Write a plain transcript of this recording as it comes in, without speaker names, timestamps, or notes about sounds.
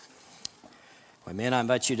Amen. I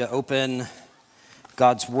invite you to open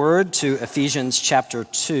God's Word to Ephesians chapter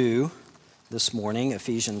 2 this morning.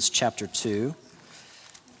 Ephesians chapter 2.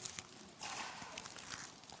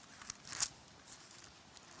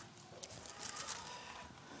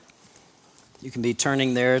 You can be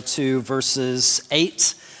turning there to verses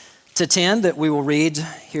 8 to 10 that we will read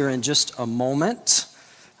here in just a moment.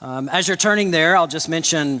 As you're turning there, I'll just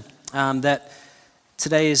mention that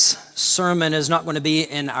today's sermon is not going to be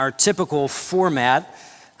in our typical format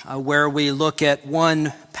where we look at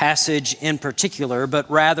one passage in particular, but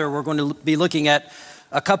rather we're going to be looking at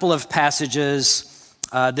a couple of passages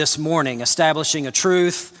this morning, establishing a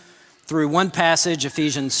truth through one passage,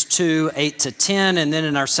 Ephesians 2, 8 to 10, and then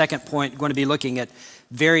in our second point, going to be looking at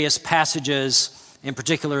various passages, in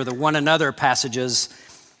particular the one another passages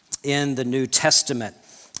in the New Testament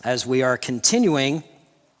as we are continuing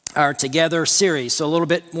our Together series. So a little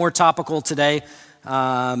bit more topical today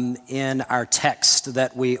in our text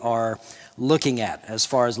that we are looking at, as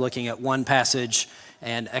far as looking at one passage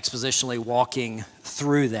and expositionally walking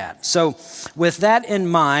through that. So with that in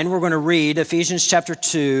mind, we're going to read Ephesians chapter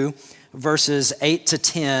 2, verses 8 to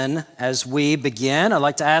 10 as we begin. I'd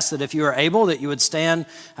like to ask that if you are able, that you would stand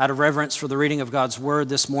out of reverence for the reading of God's word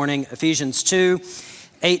this morning. Ephesians 2,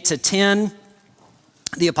 8 to 10.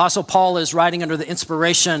 The Apostle Paul is writing under the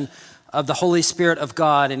inspiration of the Holy Spirit of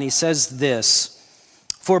God, and he says this: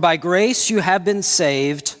 "For by grace you have been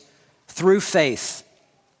saved through faith,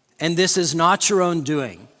 and this is not your own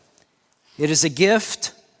doing. It is a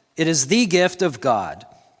gift, it is the gift of God,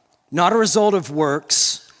 not a result of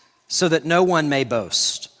works, so that no one may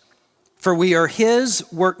boast. For we are his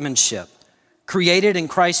workmanship, created in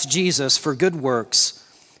Christ Jesus for good works,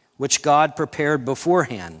 which God prepared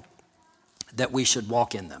beforehand that we should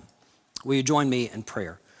walk in them." Will you join me in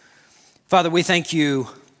prayer? Father, we thank you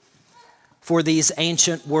for these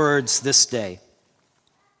ancient words this day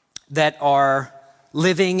that are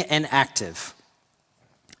living and active.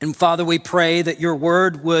 And Father, we pray that your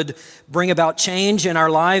word would bring about change in our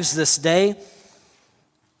lives this day.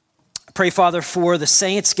 I pray, Father, for the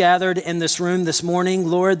saints gathered in this room this morning,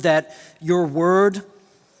 Lord, that your word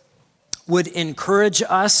would encourage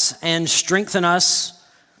us and strengthen us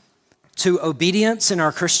to obedience in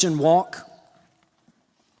our Christian walk.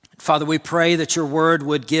 Father, we pray that your word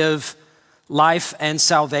would give life and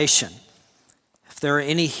salvation. If there are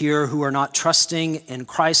any here who are not trusting in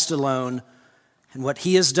Christ alone and what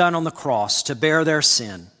he has done on the cross to bear their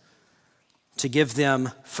sin, to give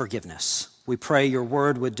them forgiveness, we pray your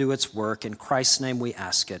word would do its work. In Christ's name we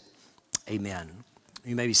ask it. Amen.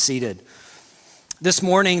 You may be seated. This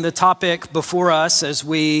morning, the topic before us, as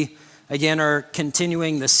we again are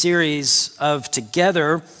continuing the series of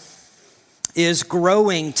Together, is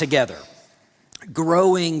growing together.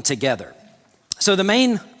 Growing together. So the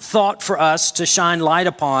main thought for us to shine light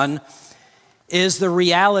upon is the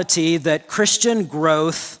reality that Christian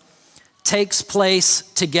growth takes place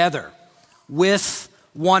together with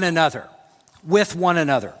one another. With one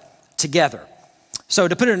another, together. So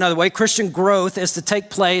to put it another way, Christian growth is to take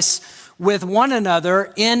place with one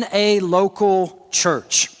another in a local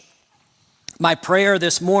church. My prayer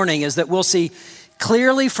this morning is that we'll see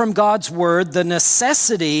clearly from God's word the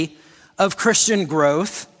necessity of Christian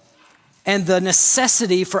growth and the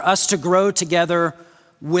necessity for us to grow together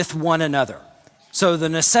with one another. So the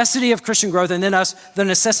necessity of Christian growth, and then the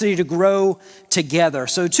necessity to grow together.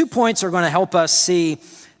 So 2 points are going to help us see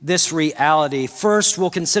this reality. First,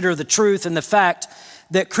 we'll consider the truth and the fact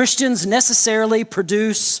that Christians necessarily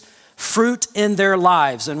produce fruit in their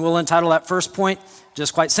lives. And we'll entitle that first point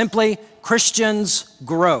just quite simply, Christians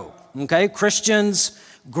grow. Okay, Christians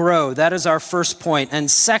grow. That is our first point. And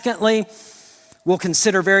secondly, we'll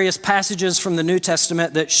consider various passages from the New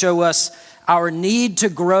Testament that show us our need to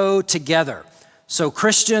grow together. So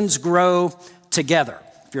Christians grow together.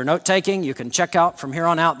 If you're note-taking, you can check out from here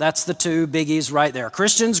on out. That's the two biggies right there.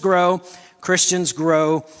 Christians grow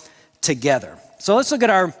together. So let's look at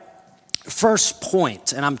our first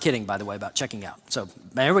point. And I'm kidding, by the way, about checking out. So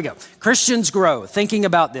there we go. Christians grow. Thinking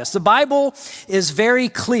about this. The Bible is very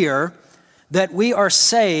clear that we are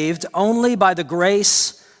saved only by the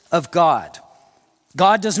grace of God.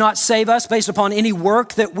 God does not save us based upon any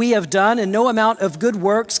work that we have done, and no amount of good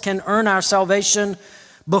works can earn our salvation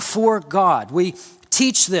before God. We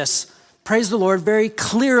teach this, praise the Lord, very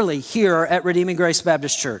clearly here at Redeeming Grace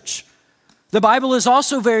Baptist Church. The Bible is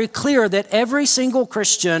also very clear that every single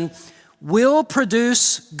Christian will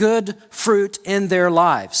produce good fruit in their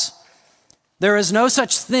lives. There is no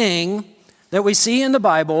such thing that we see in the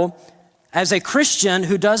Bible as a Christian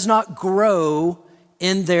who does not grow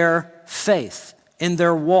in their faith, in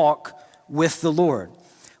their walk with the Lord.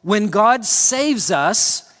 When God saves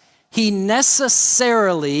us, he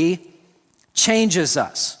necessarily changes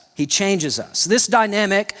us. He changes us. This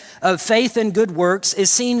dynamic of faith and good works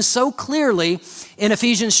is seen so clearly in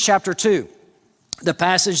Ephesians chapter 2, the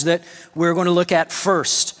passage that we're going to look at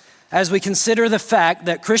first, as we consider the fact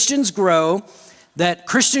that Christians grow, that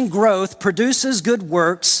Christian growth produces good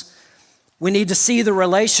works. We need to see the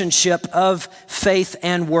relationship of faith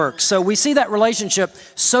and works. So we see that relationship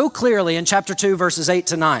so clearly in chapter 2, verses 8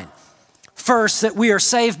 to 9. First, that we are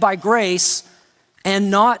saved by grace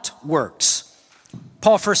and not works.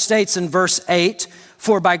 Paul first states in verse 8,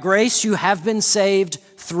 "For by grace you have been saved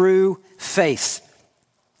through faith."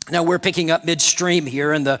 Now we're picking up midstream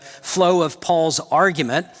here in the flow of Paul's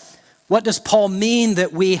argument. What does Paul mean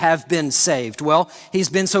that we have been saved? Well, he's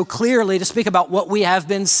been so clearly to speak about what we have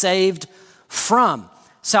been saved from.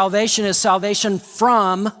 Salvation is salvation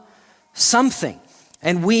from something.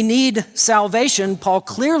 And we need salvation, Paul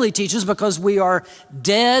clearly teaches, because we are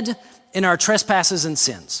dead in our trespasses and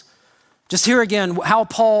sins. Just hear again how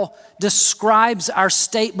Paul describes our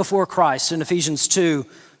state before Christ in Ephesians 2,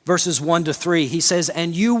 verses 1 to 3. He says,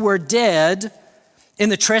 "And you were dead in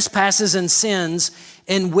the trespasses and sins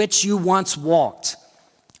in which you once walked,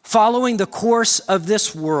 following the course of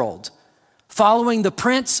this world, following the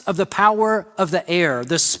prince of the power of the air,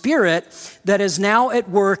 the spirit that is now at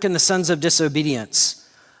work in the sons of disobedience,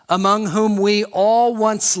 among whom we all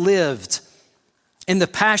once lived in the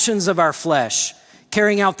passions of our flesh,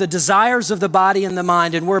 carrying out the desires of the body and the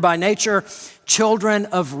mind, and were by nature children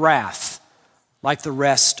of wrath, like the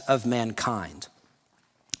rest of mankind."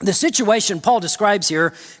 The situation Paul describes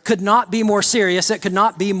here could not be more serious. It could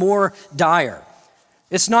not be more dire.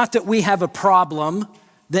 It's not that we have a problem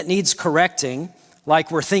that needs correcting, like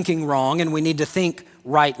we're thinking wrong and we need to think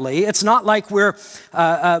rightly. It's not like we're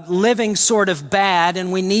living sort of bad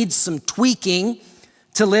and we need some tweaking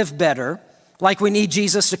to live better, like we need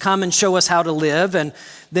Jesus to come and show us how to live and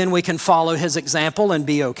then we can follow his example and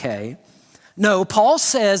be okay. No, Paul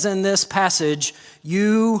says in this passage,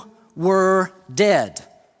 you were dead.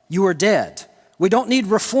 You were dead. We don't need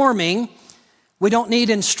reforming. We don't need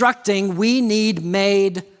instructing. We need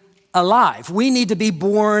made alive. We need to be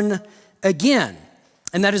born again.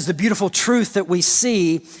 And that is the beautiful truth that we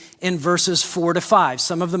see in verses 4 to 5.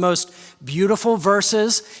 Some of the most beautiful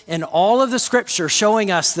verses in all of the scripture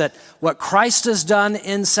showing us that what Christ has done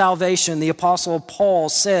in salvation. The apostle Paul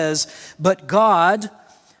says, "But God,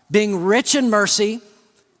 being rich in mercy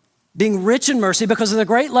because of the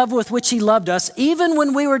great love with which he loved us, even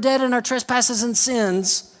when we were dead in our trespasses and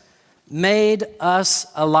sins, made us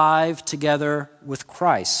alive together with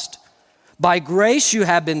Christ. By grace you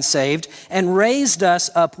have been saved, and raised us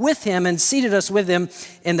up with him and seated us with him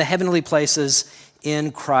in the heavenly places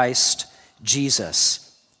in Christ Jesus."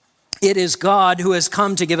 It is God who has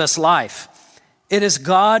come to give us life. It is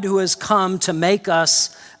God who has come to make us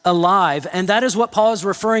alive. And that is what Paul is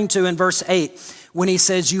referring to in verse 8 when he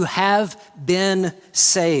says, "You have been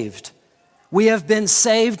saved." We have been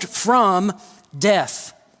saved from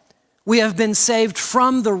death. We have been saved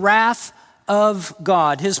from the wrath of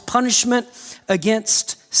God, his punishment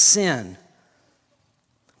against sin.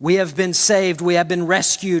 We have been saved, we have been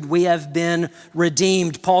rescued, we have been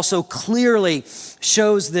redeemed. Paul so clearly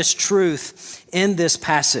shows this truth in this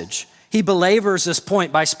passage. He belabors this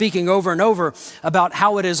point by speaking over and over about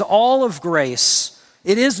how it is all of grace.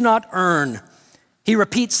 It is not earned. He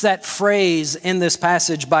repeats that phrase in this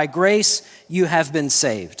passage, "By grace you have been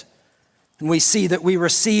saved." And we see that we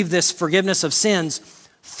receive this forgiveness of sins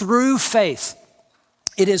through faith.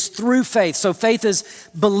 It is through faith. So faith is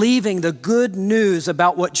believing the good news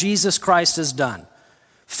about what Jesus Christ has done.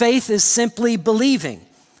 Faith is simply believing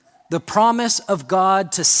the promise of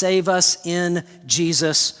God to save us in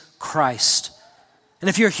Jesus Christ. And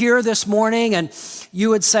if you're here this morning and you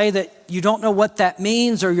would say that you don't know what that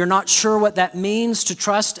means, or you're not sure what that means to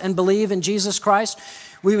trust and believe in Jesus Christ,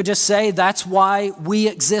 we would just say that's why we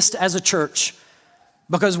exist as a church.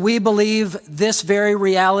 Because we believe this very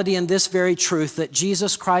reality and this very truth, that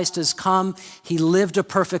Jesus Christ has come, he lived a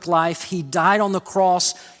perfect life, he died on the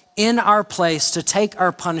cross in our place to take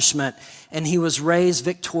our punishment, and he was raised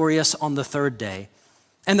victorious on the third day.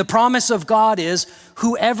 And the promise of God is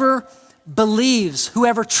whoever believes,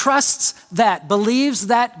 whoever trusts that, believes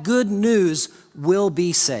that good news will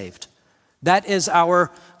be saved. That is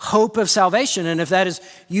our hope of salvation. And if that is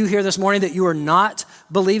you here this morning, that you are not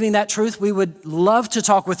believing that truth, we would love to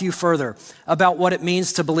talk with you further about what it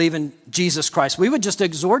means to believe in Jesus Christ. We would just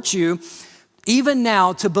exhort you even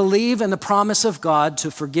now to believe in the promise of God to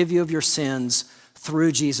forgive you of your sins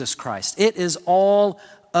through Jesus Christ. It is all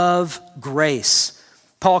of grace.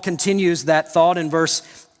 Paul continues that thought in verse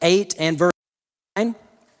 8 and verse 9.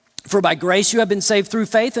 For by grace you have been saved through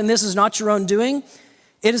faith, and this is not your own doing.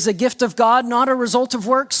 It is a gift of God, not a result of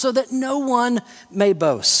works, so that no one may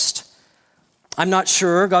boast. I'm not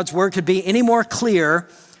sure God's word could be any more clear.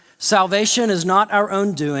 Salvation is not our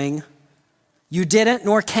own doing. You didn't,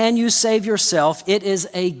 nor can you save yourself. It is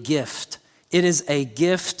a gift. It is a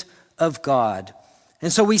gift of God.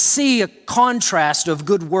 And so we see a contrast of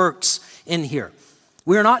good works in here.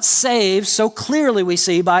 We are not saved, so clearly we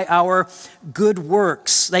see, by our good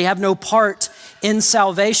works. They have no part in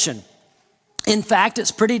salvation. In fact,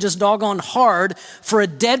 it's pretty just doggone hard for a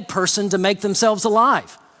dead person to make themselves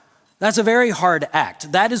alive. That's a very hard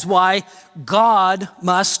act. That is why God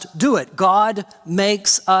must do it. God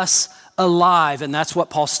makes us alive. And that's what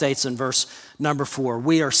Paul states in verse number 4.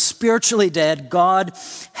 We are spiritually dead. God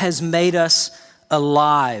has made us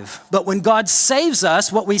alive. But when God saves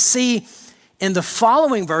us, what we see in the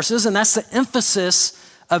following verses, and that's the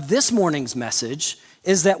emphasis of this morning's message,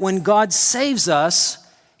 is that when God saves us,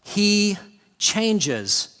 he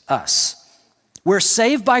changes us. We're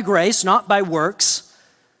saved by grace, not by works.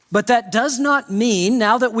 But that does not mean,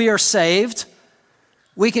 now that we are saved,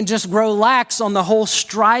 we can just grow lax on the whole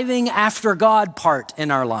striving after God part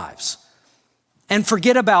in our lives and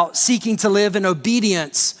forget about seeking to live in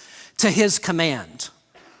obedience to his command.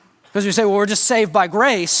 Because we say, well, we're just saved by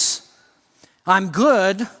grace. I'm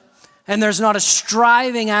good. And there's not a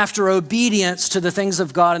striving after obedience to the things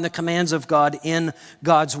of God and the commands of God in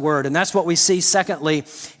God's word. And that's what we see, secondly,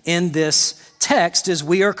 in this text, is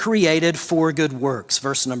we are created for good works.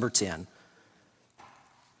 Verse number 10.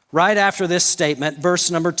 Right after this statement,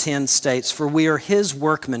 verse number 10 states, for we are his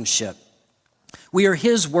workmanship. We are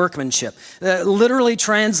his workmanship. Literally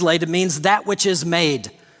translated means that which is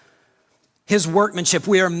made. His workmanship.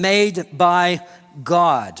 We are made by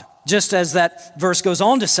God. Just as that verse goes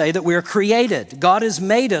on to say that we are created. God has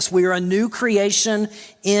made us. We are a new creation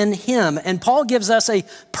in him. And Paul gives us a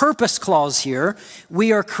purpose clause here.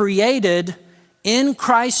 We are created in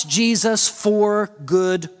Christ Jesus for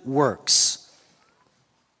good works.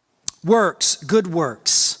 Works, good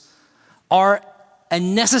works, are a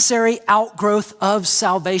necessary outgrowth of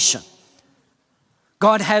salvation.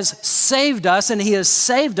 God has saved us, and he has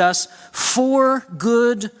saved us for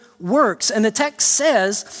good works. And the text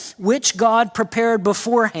says, which God prepared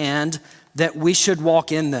beforehand that we should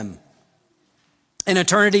walk in them. In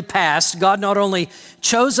eternity past, God not only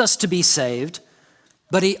chose us to be saved,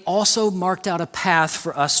 but he also marked out a path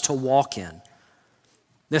for us to walk in.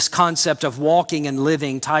 This concept of walking and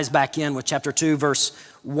living ties back in with chapter 2, verse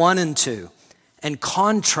 1 and 2, and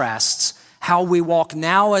contrasts how we walk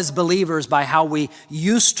now as believers by how we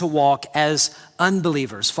used to walk as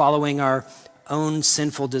unbelievers, following our own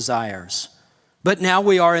sinful desires. But now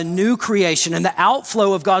we are a new creation, and the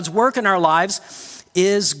outflow of God's work in our lives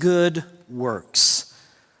is good works.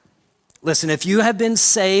 Listen, if you have been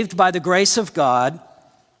saved by the grace of God,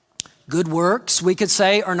 good works, we could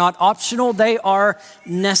say, are not optional. They are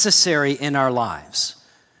necessary in our lives.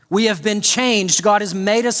 We have been changed. God has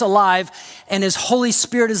made us alive, and his Holy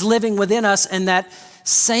Spirit is living within us. And that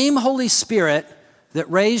same Holy Spirit that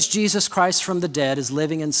raised Jesus Christ from the dead is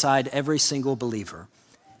living inside every single believer.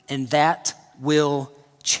 And that will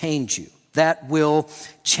change you. That will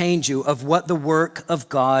change you of what the work of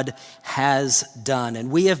God has done.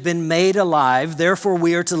 And we have been made alive. Therefore,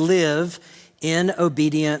 we are to live in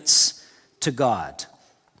obedience to God.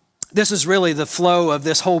 This is really the flow of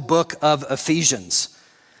this whole book of Ephesians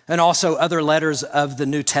and also other letters of the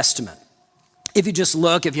New Testament. If you just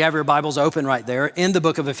look, if you have your Bibles open right there, in the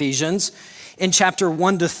book of Ephesians, in chapter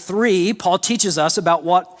 1 to 3, Paul teaches us about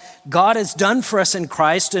what God has done for us in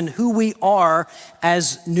Christ and who we are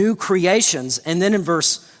as new creations. And then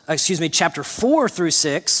in chapter 4 through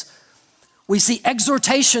 6, we see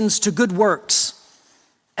exhortations to good works.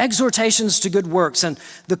 Exhortations to good works. And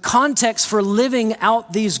the context for living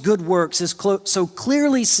out these good works is so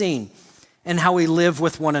clearly seen in how we live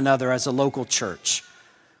with one another as a local church.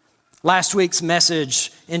 Last week's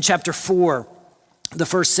message in chapter 4, the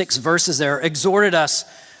first 6 verses there, exhorted us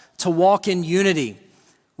to walk in unity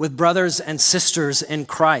with brothers and sisters in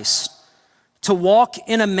Christ. To walk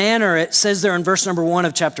in a manner, it says there in verse number 1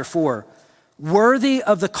 of chapter 4, worthy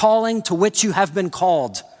of the calling to which you have been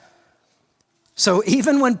called. So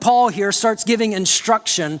even when Paul here starts giving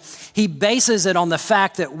instruction, he bases it on the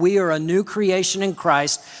fact that we are a new creation in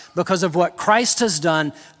Christ because of what Christ has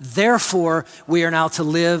done. Therefore, we are now to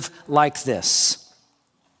live like this.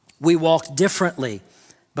 We walk differently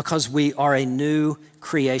because we are a new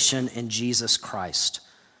creation in Jesus Christ.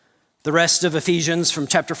 The rest of Ephesians from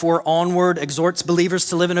chapter 4 onward exhorts believers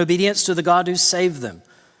to live in obedience to the God who saved them.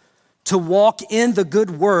 to walk in the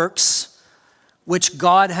good works which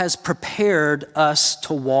God has prepared us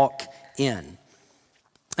to walk in.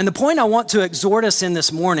 And the point I want to exhort us in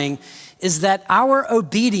this morning is that our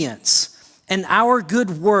obedience and our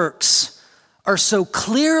good works are so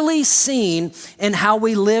clearly seen in how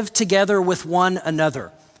we live together with one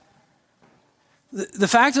another. The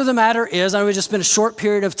fact of the matter is, I would just spend a short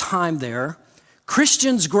period of time there,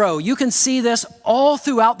 Christians grow. You can see this all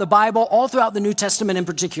throughout the Bible, all throughout the New Testament in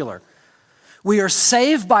particular. We are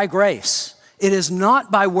saved by grace. It is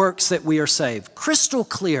not by works that we are saved. Crystal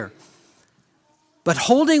clear. But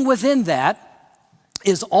holding within that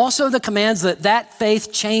is also the commands that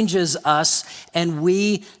faith changes us and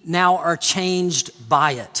we now are changed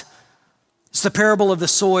by it. It's the parable of the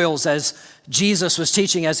soils as Jesus was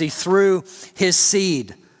teaching as he threw his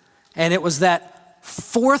seed. And it was that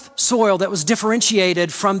fourth soil that was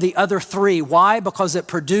differentiated from the other three. Why? Because it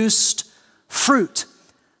produced fruit.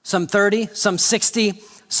 Some 30, some 60,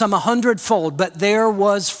 some 100-fold. But there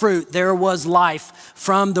was fruit, there was life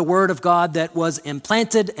from the word of God that was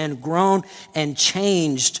implanted and grown and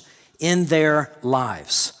changed in their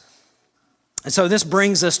lives. And so this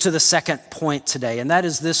brings us to the second point today, and that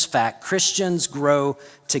is this fact: Christians grow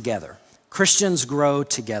together. Christians grow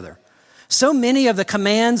together. So many of the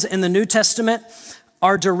commands in the New Testament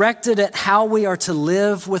are directed at how we are to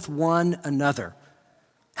live with one another.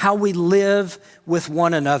 How we live with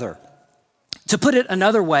one another. To put it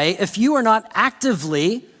another way, if you are not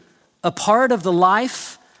actively a part of the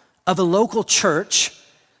life of a local church,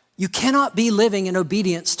 you cannot be living in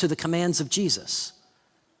obedience to the commands of Jesus.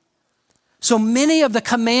 So many of the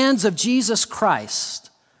commands of Jesus Christ,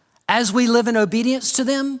 as we live in obedience to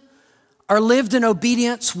them, are lived in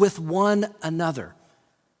obedience with one another,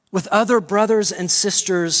 with other brothers and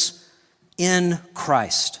sisters in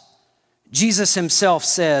Christ. Jesus himself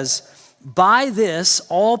says, "By this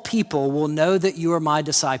all people will know that you are my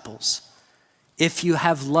disciples, if you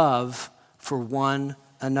have love for one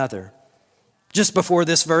another." Just before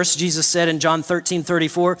this verse, Jesus said in John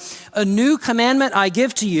 13:34, "A new commandment I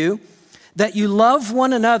give to you, that you love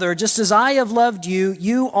one another, just as I have loved you,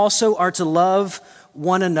 you also are to love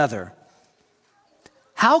one another."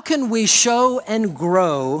 How can we show and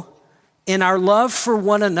grow in our love for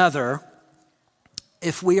one another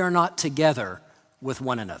if we are not together with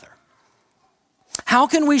one another? How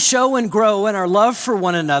can we show and grow in our love for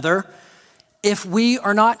one another if we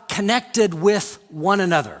are not connected with one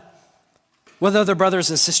another, with other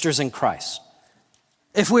brothers and sisters in Christ?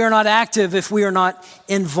 If we are not active, if we are not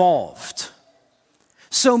involved?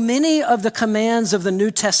 So many of the commands of the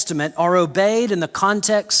New Testament are obeyed in the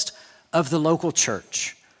context of the local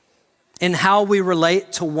church, in how we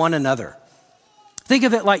relate to one another. Think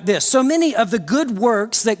of it like this. So many of the good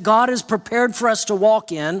works that God has prepared for us to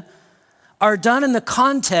walk in are done in the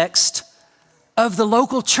context of the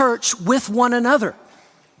local church with one another.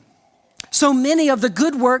 So many of the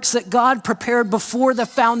good works that God prepared before the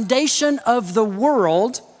foundation of the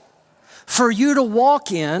world for you to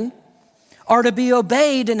walk in are to be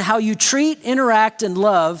obeyed in how you treat, interact, and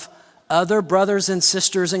love other brothers and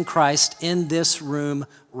sisters in Christ in this room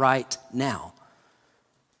right now.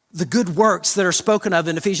 The good works that are spoken of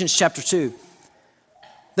in Ephesians chapter 2,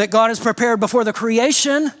 that God has prepared before the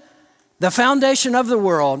creation, the foundation of the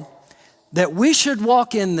world, that we should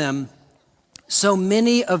walk in them. So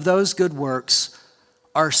many of those good works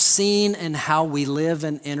are seen in how we live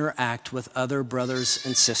and interact with other brothers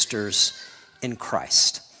and sisters in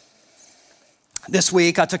Christ. This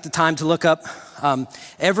week, I took the time to look up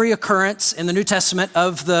every occurrence in the New Testament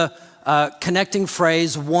of the connecting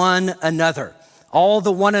phrase, one another. All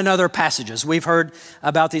the one another passages. We've heard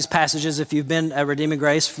about these passages. If you've been at Redeeming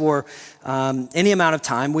Grace for any amount of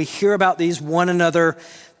time, we hear about these one another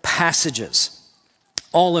passages.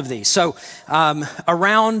 All of these. So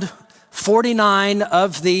around 49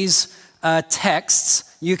 of these texts,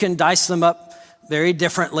 you can dice them up very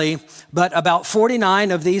differently, but about 49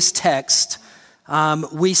 of these texts,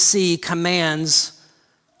 we see commands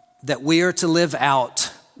that we are to live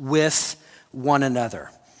out with one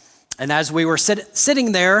another. And as we were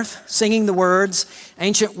sitting there singing the words,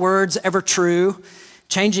 ancient words ever true,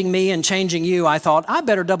 changing me and changing you, I thought I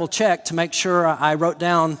better double check to make sure I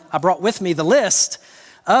brought with me the list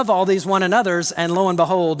of all these one another's, and lo and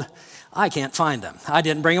behold, I can't find them. I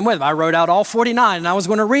didn't bring them with me. I wrote out all 49, and I was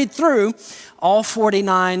going to read through all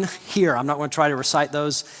 49 here. I'm not going to try to recite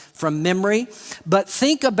those from memory, but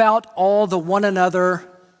think about all the one another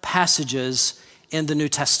passages in the New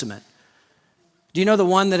Testament. Do you know the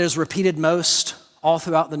one that is repeated most all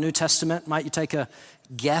throughout the New Testament? Might you take a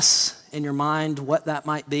guess in your mind what that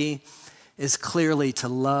might be? Is clearly to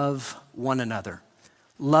love one another.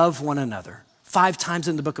 love one another. 5 times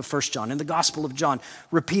in the book of 1 John, in the Gospel of John,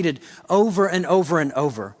 repeated over and over and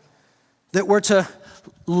over, that we're to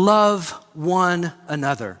love one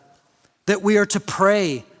another, that we are to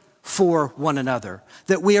pray for one another,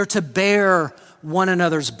 that we are to bear one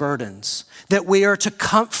another's burdens, that we are to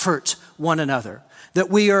comfort one another, that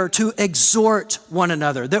we are to exhort one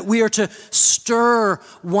another, that we are to stir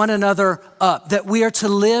one another up, that we are to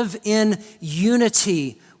live in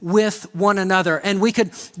unity with one another. And we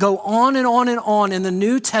could go on and on and on in the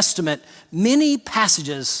New Testament. Many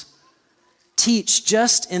passages teach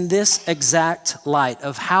just in this exact light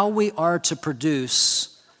of how we are to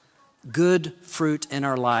produce good fruit in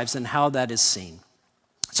our lives and how that is seen.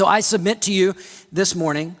 So I submit to you this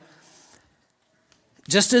morning,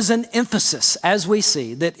 just as an emphasis, as we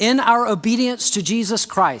see, that in our obedience to Jesus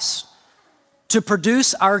Christ, to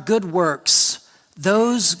produce our good works,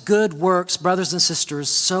 those good works, brothers and sisters,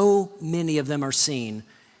 so many of them are seen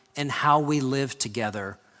in how we live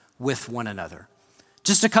together with one another.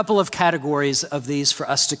 Just a couple of categories of these for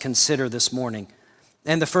us to consider this morning.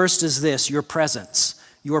 And the first is this, your presence,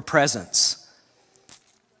 your presence.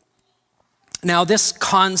 Now, this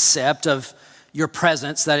concept of your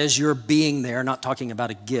presence, that is your being there, not talking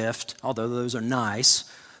about a gift, although those are nice,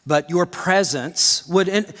 but your presence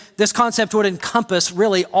this concept would encompass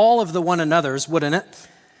really all of the one another's, wouldn't it?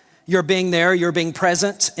 Your being there, your being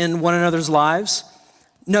present in one another's lives.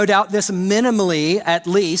 No doubt this minimally, at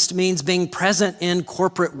least, means being present in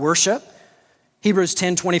corporate worship. Hebrews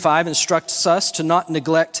 10:25 instructs us to not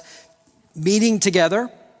neglect meeting together.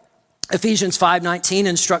 Ephesians 5:19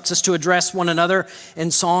 instructs us to address one another in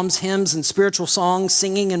psalms, hymns, and spiritual songs,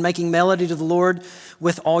 singing and making melody to the Lord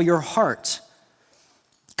with all your heart.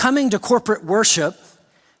 Coming to corporate worship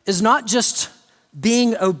is not just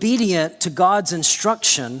being obedient to God's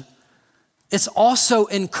instruction, it's also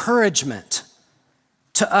encouragement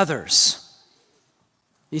to others.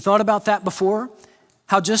 You thought about that before?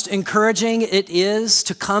 How just encouraging it is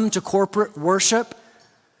to come to corporate worship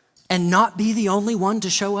and not be the only one to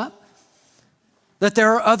show up? That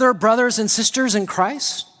there are other brothers and sisters in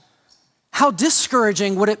Christ? How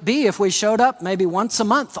discouraging would it be if we showed up maybe once a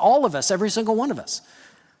month, all of us, every single one of us?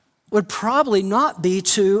 Would probably not be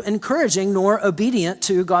too encouraging nor obedient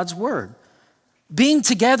to God's word. Being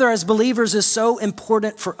together as believers is so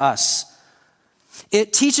important for us.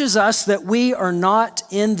 It teaches us that we are not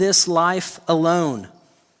in this life alone.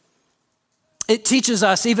 It teaches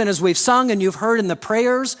us, even as we've sung and you've heard in the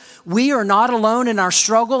prayers, we are not alone in our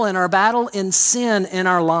struggle and our battle in sin in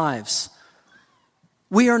our lives.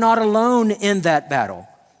 We are not alone in that battle.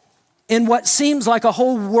 In what seems like a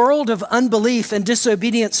whole world of unbelief and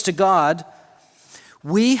disobedience to God,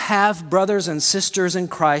 we have brothers and sisters in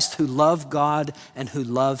Christ who love God and who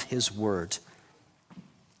love His word.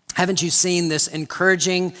 Haven't you seen this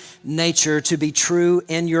encouraging nature to be true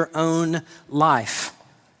in your own life?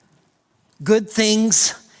 Good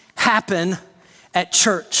things happen at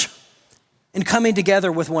church and coming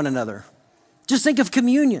together with one another. Just think of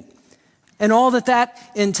communion and all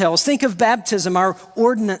that entails. Think of baptism, our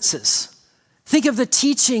ordinances. Think of the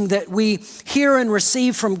teaching that we hear and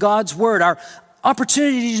receive from God's word, our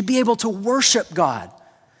opportunity to be able to worship God,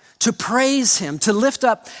 to praise Him, to lift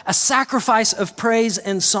up a sacrifice of praise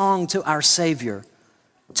and song to our Savior,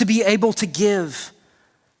 to be able to give,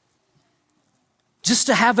 just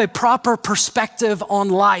to have a proper perspective on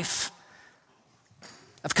life,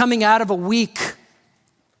 of coming out of a week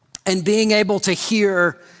and being able to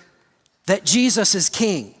hear that Jesus is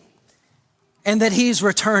King and that He's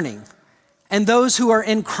returning, and those who are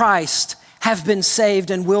in Christ have been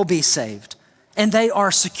saved and will be saved, and they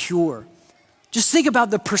are secure. Just think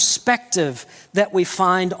about the perspective that we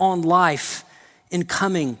find on life in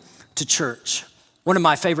coming to church. One of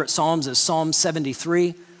my favorite Psalms is Psalm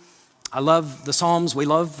 73. I love the Psalms. We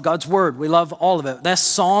love God's word. We love all of it. That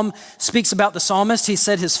Psalm speaks about the psalmist. He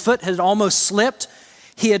said his foot had almost slipped.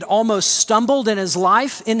 He had almost stumbled in his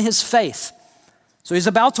life in his faith. So he's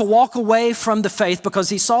about to walk away from the faith because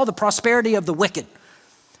he saw the prosperity of the wicked.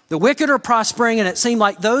 The wicked are prospering, and it seemed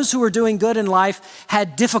like those who were doing good in life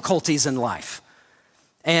had difficulties in life.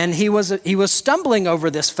 And he was stumbling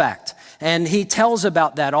over this fact. And he tells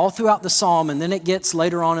about that all throughout the Psalm, and then it gets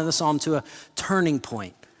later on in the Psalm to a turning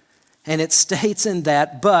point. And it states in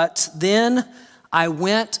that, but then I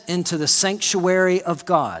went into the sanctuary of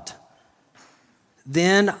God.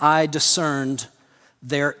 Then I discerned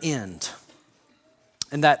their end.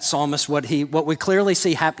 And that psalmist, what we clearly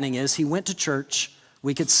see happening is he went to church,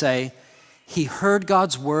 we could say, he heard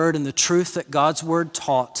God's word and the truth that God's word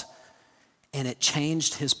taught, and it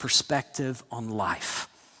changed his perspective on life.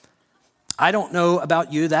 I don't know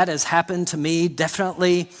about you, that has happened to me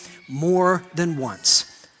definitely more than once.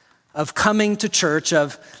 Of coming to church,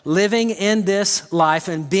 of living in this life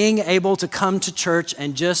and being able to come to church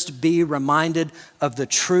and just be reminded of the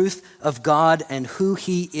truth of God and who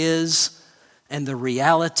He is and the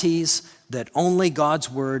realities that only God's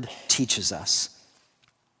word teaches us.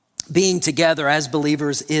 Being together as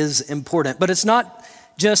believers is important, but it's not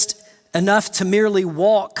just enough to merely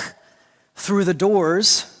walk through the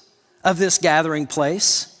doors of this gathering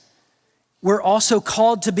place. We're also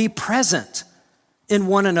called to be present in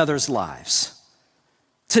one another's lives,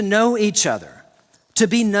 to know each other, to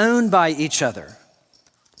be known by each other.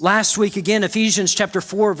 Last week again, Ephesians chapter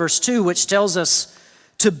 4, verse 2, which tells us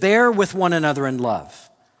to bear with one another in love.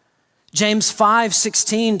 James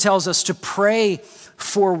 5:16 tells us to pray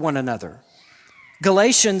for one another.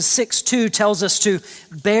 Galatians 6:2 tells us to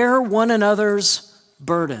bear one another's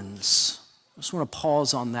burdens. I just want to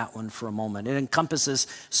pause on that one for a moment. It encompasses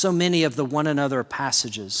so many of the one another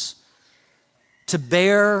passages. To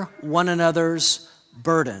bear one another's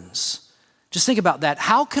burdens. Just think about that.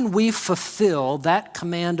 How can we fulfill that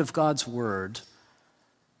command of God's word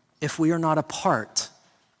if we are not a part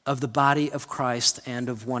of the body of Christ and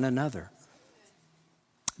of one another?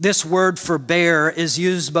 This word for bear is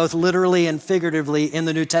used both literally and figuratively in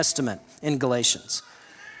the New Testament in Galatians.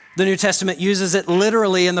 The New Testament uses it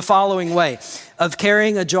literally in the following way: of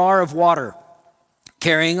carrying a jar of water,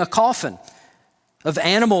 carrying a coffin, of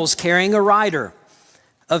animals carrying a rider,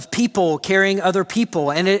 of people carrying other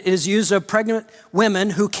people. And it is used of pregnant women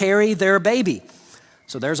who carry their baby.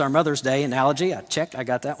 So there's our Mother's Day analogy. I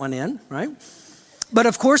got that one in, right? But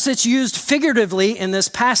of course it's used figuratively in this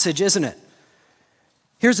passage, isn't it?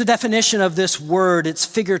 Here's a definition of this word, its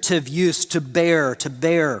figurative use: to bear,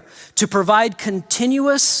 to provide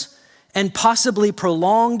continuous and possibly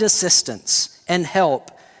prolonged assistance and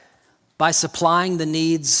help by supplying the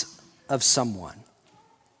needs of someone.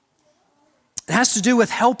 It has to do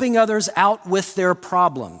with helping others out with their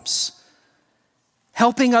problems,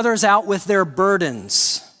 helping others out with their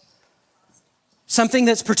burdens. Something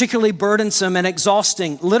that's particularly burdensome and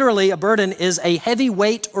exhausting. Literally, a burden is a heavy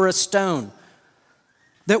weight or a stone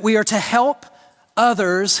that we are to help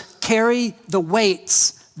others carry the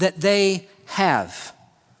weights that they have.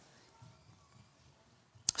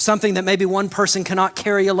 Something that maybe one person cannot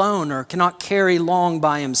carry alone or cannot carry long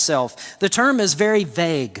by himself. The term is very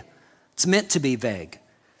vague. It's meant to be vague,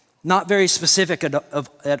 not very specific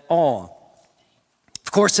at all.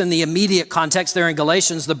 Of course, in the immediate context there in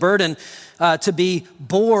Galatians, the burden to be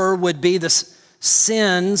bore would be the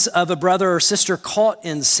sins of a brother or sister caught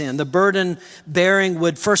in sin. The burden bearing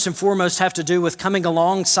would first and foremost have to do with coming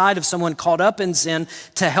alongside of someone caught up in sin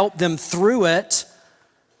to help them through it.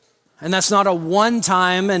 And that's not a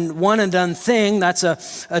one-time and one-and-done thing. That's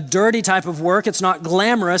a dirty type of work. It's not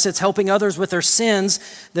glamorous. It's helping others with their sins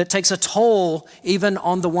that takes a toll even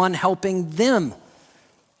on the one helping them.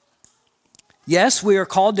 Yes, we are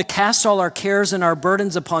called to cast all our cares and our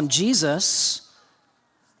burdens upon Jesus.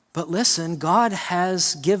 But listen, God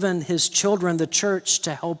has given His children, the church,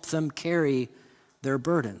 to help them carry their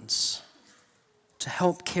burdens, to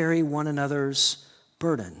help carry one another's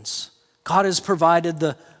burdens. God has provided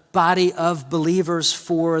the body of believers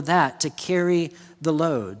for that, to carry the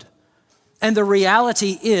load. And the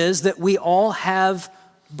reality is that we all have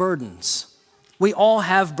burdens. We all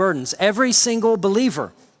have burdens. Every single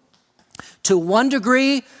believer, to one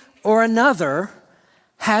degree or another,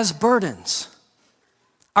 has burdens.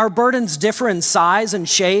 Our burdens differ in size and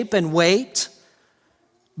shape and weight,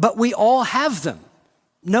 but we all have them.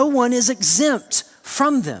 No one is exempt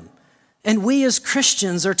from them. And we as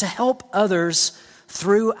Christians are to help others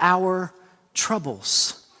through our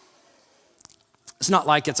troubles. It's not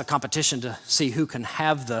like it's a competition to see who can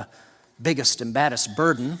have the biggest and baddest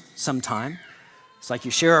burden sometime. It's like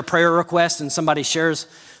you share a prayer request and somebody shares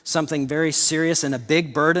something very serious and a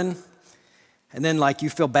big burden, and then like you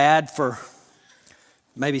feel bad for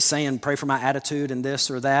maybe saying, pray for my attitude and this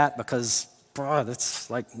or that, because that's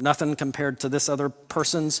like nothing compared to this other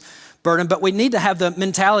person's burden. But we need to have the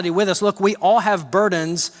mentality with us. Look, we all have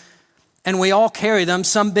burdens and we all carry them,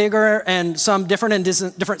 some bigger and some different in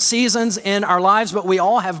different seasons in our lives, but we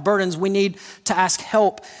all have burdens. We need to ask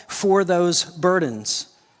help for those burdens.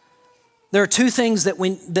 There are two things that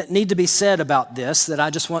need to be said about this that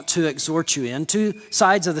I just want to exhort you in, two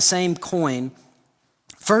sides of the same coin.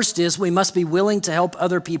 First is we must be willing to help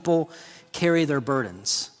other people carry their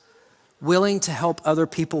burdens. Willing to help other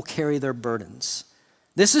people carry their burdens.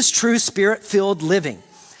 This is true Spirit-filled living.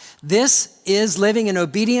 This is living in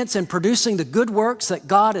obedience and producing the good works that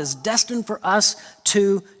God is destined for us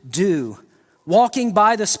to do. walking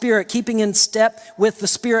by the Spirit, keeping in step with the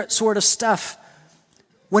Spirit sort of stuff.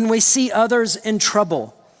 When we see others in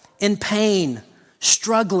trouble, in pain,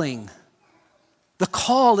 struggling, the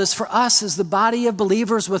call is for us as the body of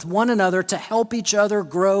believers with one another to help each other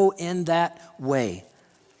grow in that way,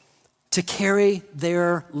 to carry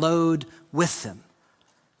their load with them.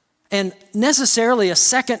 And necessarily a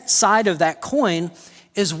second side of that coin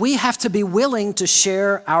is we have to be willing to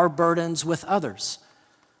share our burdens with others.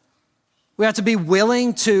 We have to be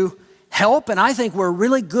willing to help, and I think we're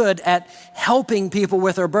really good at helping people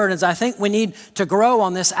with their burdens. I think we need to grow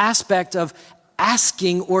on this aspect of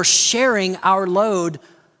asking or sharing our load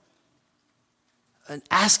and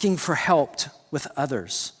asking for help with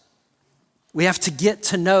others. We have to get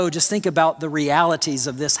to know, just think about the realities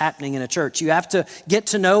of this happening in a church. You have to get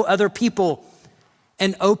to know other people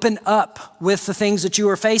and open up with the things that you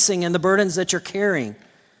are facing and the burdens that you're carrying.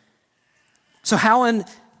 So how in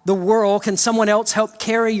the world can someone else help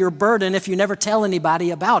carry your burden if you never tell anybody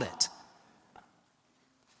about it?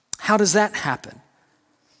 How does that happen?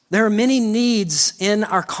 There are many needs in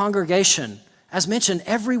our congregation. As mentioned,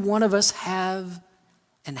 every one of us have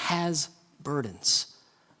and has burdens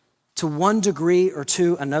to one degree or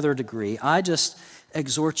to another degree. I just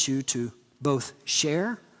exhort you to both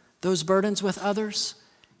share those burdens with others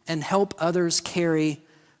and help others carry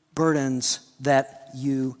burdens that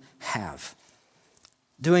you have.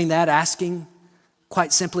 Doing that, asking,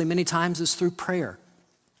 quite simply, many times is through prayer,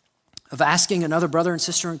 of asking another brother and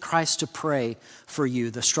sister in Christ to pray for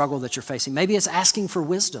you, the struggle that you're facing. Maybe it's asking for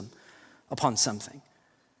wisdom upon something.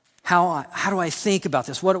 How do I think about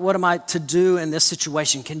this? What am I to do in this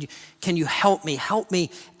situation? Can you help me? Help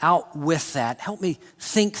me out with that. Help me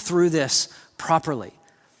think through this properly.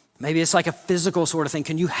 Maybe it's like a physical sort of thing.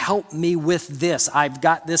 Can you help me with this? I've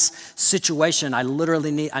got this situation. I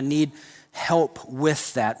need help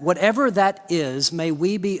with that. Whatever that is, may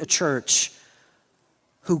we be a church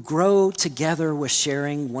who grow together with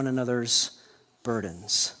sharing one another's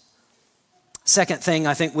burdens. Second thing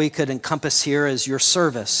I think we could encompass here is your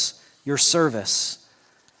service. Your service.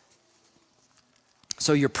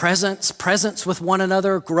 So your presence with one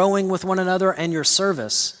another, growing with one another, and your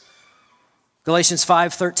service. Galatians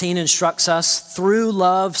 5:13 instructs us, through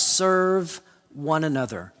love, serve one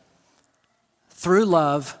another. Through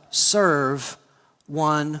love, serve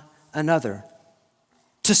one another.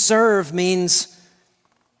 To serve means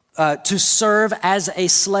to serve as a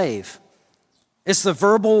slave. It's the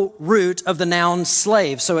verbal root of the noun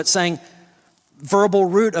slave. So it's saying verbal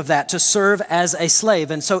root of that, to serve as a slave.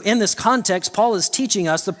 And so in this context, Paul is teaching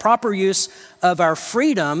us the proper use of our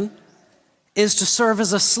freedom is to serve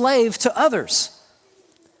as a slave to others.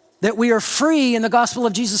 That we are free in the gospel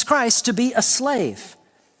of Jesus Christ to be a slave.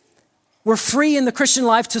 We're free in the Christian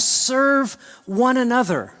life to serve one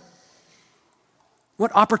another.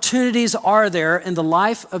 What opportunities are there in the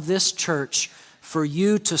life of this church for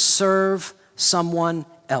you to serve someone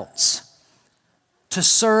else? To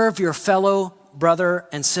serve your fellow brother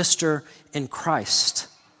and sister in Christ.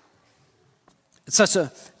 It's such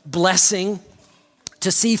a blessing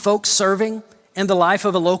to see folks serving in the life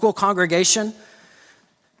of a local congregation.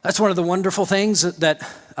 That's one of the wonderful things that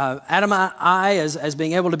Adam and I, as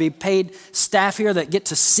being able to be paid staff here, that get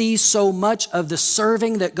to see so much of the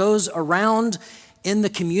serving that goes around in the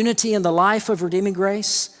community and the life of Redeeming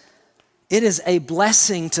Grace. It is a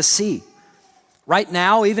blessing to see. Right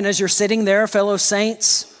now, even as you're sitting there, fellow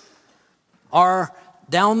saints are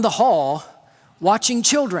down the hall watching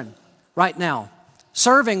children right now.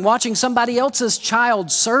 Serving, watching somebody else's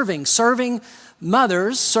child serving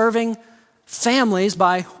mothers, serving families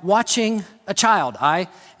by watching a child.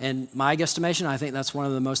 In my guesstimation, I think that's one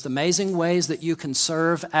of the most amazing ways that you can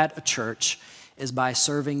serve at a church is by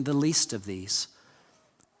serving the least of these.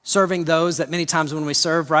 Serving those that many times when we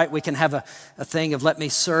serve, right, we can have a thing of let me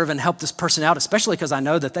serve and help this person out, especially because I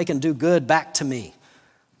know that they can do good back to me.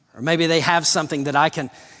 Or maybe they have something that I can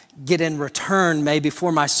get in return maybe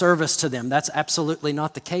for my service to them. That's absolutely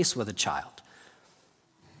not the case with a child.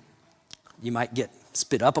 You might get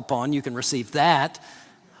spit up upon, you can receive that.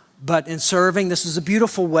 But in serving, this is a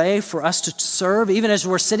beautiful way for us to serve, even as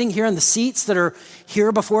we're sitting here in the seats that are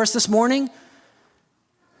here before us this morning.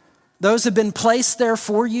 Those have been placed there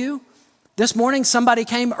for you. This morning, somebody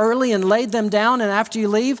came early and laid them down, and after you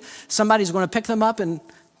leave, somebody's going to pick them up and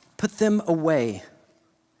put them away.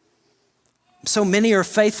 So many are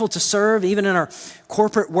faithful to serve, even in our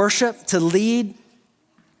corporate worship, to lead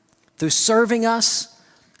through serving us.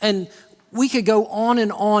 And we could go on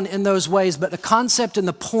and on in those ways, but the concept and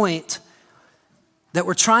the point that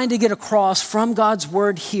we're trying to get across from God's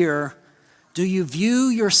word here, do you view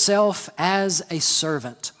yourself as a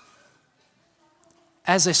servant?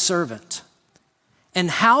 as a servant? And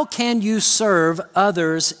how can you serve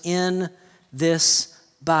others in this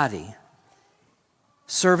body?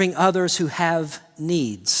 Serving others who have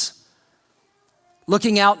needs.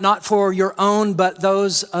 Looking out not for your own, but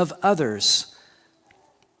those of others.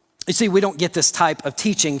 You see, we don't get this type of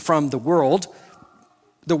teaching from the world.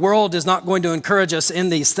 The world is not going to encourage us in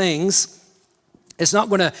these things. It's not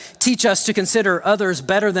going to teach us to consider others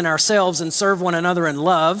better than ourselves and serve one another in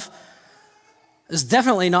love. It's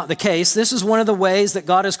definitely not the case. This is one of the ways that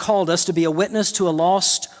God has called us to be a witness to a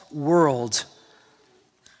lost world.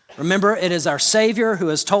 Remember, it is our Savior who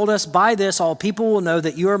has told us, by this all people will know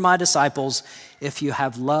that you are my disciples if you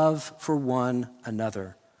have love for one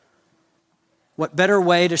another. What better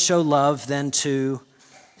way to show love than to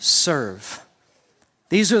serve?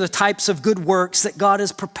 These are the types of good works that God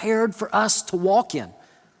has prepared for us to walk in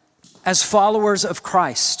as followers of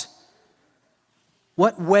Christ.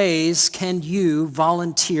 What ways can you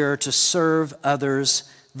volunteer to serve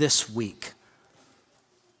others this week?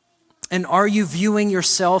 And are you viewing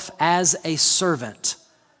yourself as a servant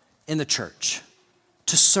in the church?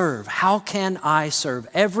 To serve. How can I serve?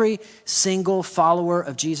 Every single follower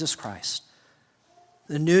of Jesus Christ,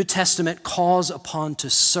 the New Testament calls upon to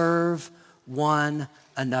serve one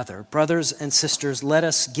another. Brothers and sisters, let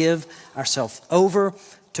us give ourselves over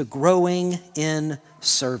to growing in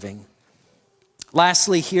serving.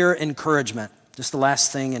 Lastly, here, encouragement. Just the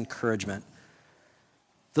last thing, encouragement.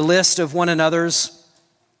 The list of one another's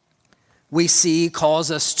we see calls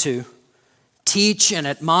us to teach and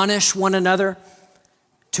admonish one another,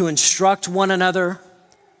 to instruct one another,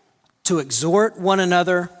 to exhort one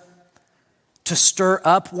another, to stir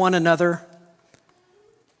up one another.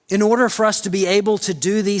 In order for us to be able to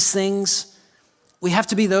do these things, we have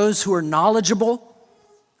to be those who are knowledgeable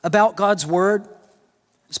about God's word.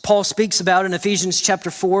 As Paul speaks about in Ephesians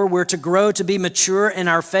chapter 4, we're to grow to be mature in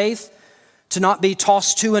our faith, to not be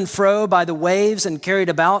tossed to and fro by the waves and carried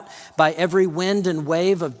about by every wind and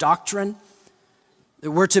wave of doctrine.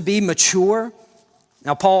 That we're to be mature.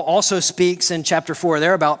 Now, Paul also speaks in chapter 4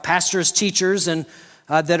 there about pastors, teachers, and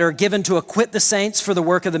that are given to equip the saints for the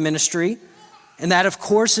work of the ministry. And that, of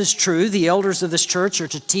course, is true. The elders of this church are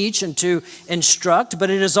to teach and to instruct, but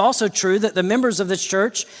it is also true that the members of this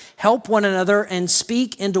church help one another and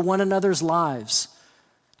speak into one another's lives,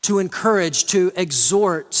 to encourage, to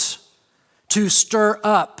exhort, to stir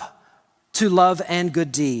up to love and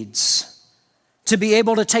good deeds, to be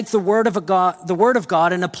able to take the word of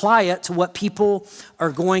God and apply it to what people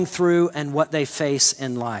are going through and what they face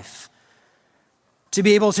in life. To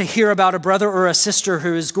be able to hear about a brother or a sister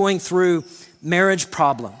who is going through marriage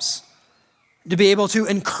problems, to be able to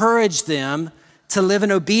encourage them to live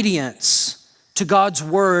in obedience to God's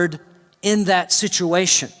word in that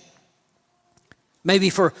situation. Maybe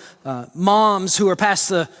for moms who are past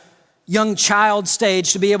the young child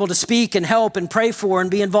stage, to be able to speak and help and pray for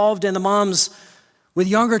and be involved in the moms with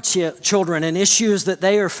younger children and issues that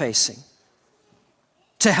they are facing.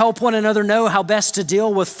 To help one another know how best to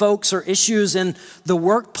deal with folks or issues in the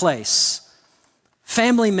workplace,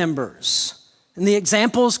 family members. And the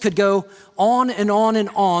examples could go on and on and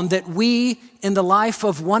on, that we in the life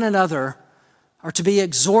of one another are to be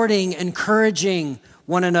exhorting, encouraging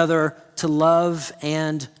one another to love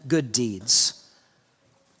and good deeds.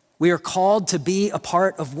 We are called to be a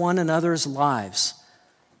part of one another's lives,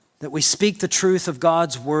 that we speak the truth of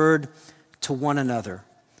God's word to one another.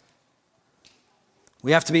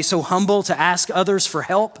 We have to be so humble to ask others for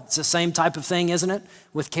help. It's the same type of thing, isn't it?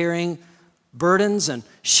 With carrying burdens and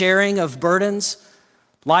sharing of burdens.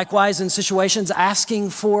 Likewise, in situations, asking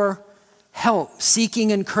for help,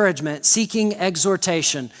 seeking encouragement, seeking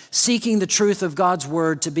exhortation, seeking the truth of God's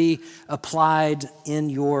word to be applied in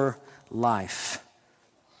your life.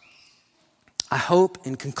 I hope,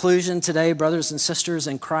 in conclusion today, brothers and sisters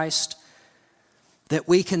in Christ, that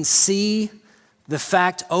we can see the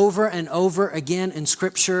fact over and over again in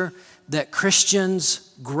Scripture that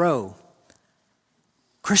Christians grow.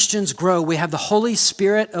 Christians grow. We have the Holy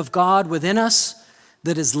Spirit of God within us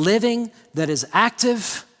that is living, that is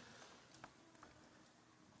active,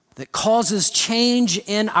 that causes change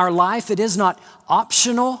in our life. It is not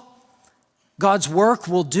optional. God's work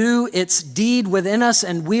will do its deed within us,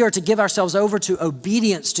 and we are to give ourselves over to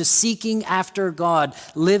obedience, to seeking after God,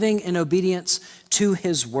 living in obedience to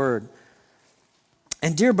His word.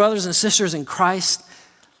 And dear brothers and sisters in Christ,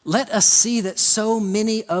 let us see that so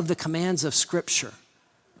many of the commands of Scripture,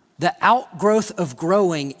 the outgrowth of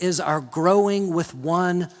growing is our growing with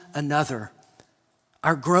one another.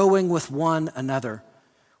 Our growing with one another.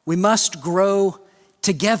 We must grow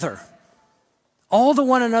together. All the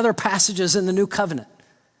one another passages in the New Covenant,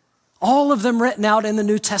 all of them written out in the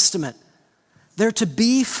New Testament. They're to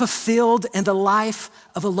be fulfilled in the life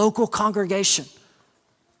of a local congregation,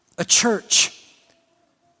 a church.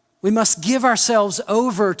 We must give ourselves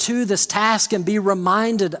over to this task and be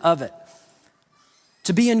reminded of it.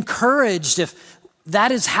 To be encouraged if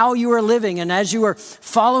that is how you are living, and as you are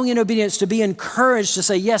following in obedience, to be encouraged to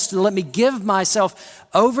say yes, to let me give myself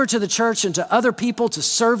over to the church and to other people, to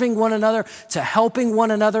serving one another, to helping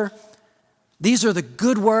one another. These are the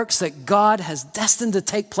good works that God has destined to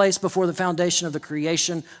take place before the foundation of the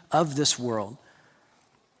creation of this world.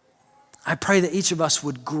 I pray that each of us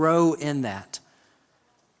would grow in that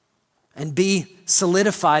and be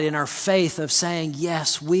solidified in our faith of saying,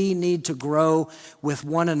 yes, we need to grow with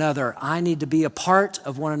one another. I need to be a part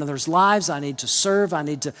of one another's lives. I need to serve. I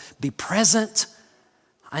need to be present.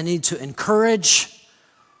 I need to encourage.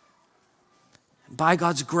 By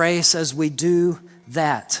God's grace, as we do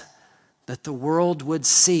that the world would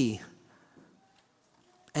see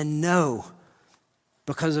and know,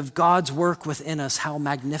 because of God's work within us, how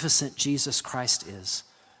magnificent Jesus Christ is.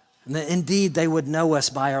 And that indeed they would know us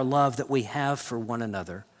by our love that we have for one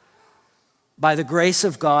another. By the grace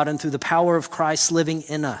of God and through the power of Christ living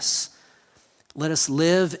in us, let us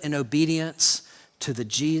live in obedience to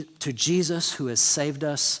Jesus who has saved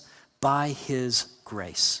us by his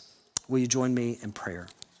grace. Will you join me in prayer?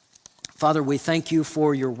 Father, we thank you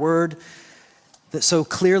for your word that so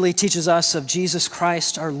clearly teaches us of Jesus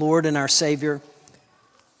Christ, our Lord and our Savior,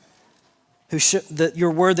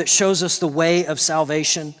 your word that shows us the way of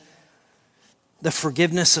salvation, the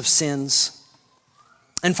forgiveness of sins.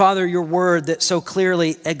 And Father, your word that so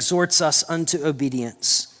clearly exhorts us unto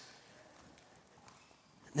obedience.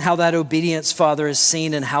 And how that obedience, Father, is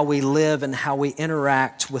seen in how we live and how we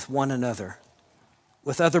interact with one another,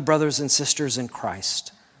 with other brothers and sisters in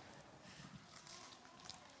Christ.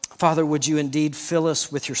 Father, would you indeed fill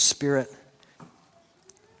us with your Spirit?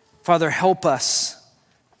 Father, help us,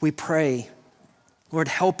 we pray. Lord,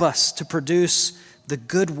 help us to produce the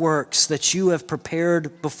good works that you have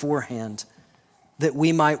prepared beforehand, that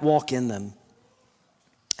we might walk in them,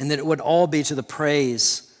 and that it would all be to the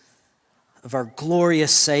praise of our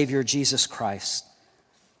glorious Savior, Jesus Christ,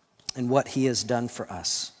 and what he has done for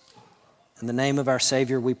us. In the name of our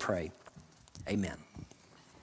Savior we pray, amen.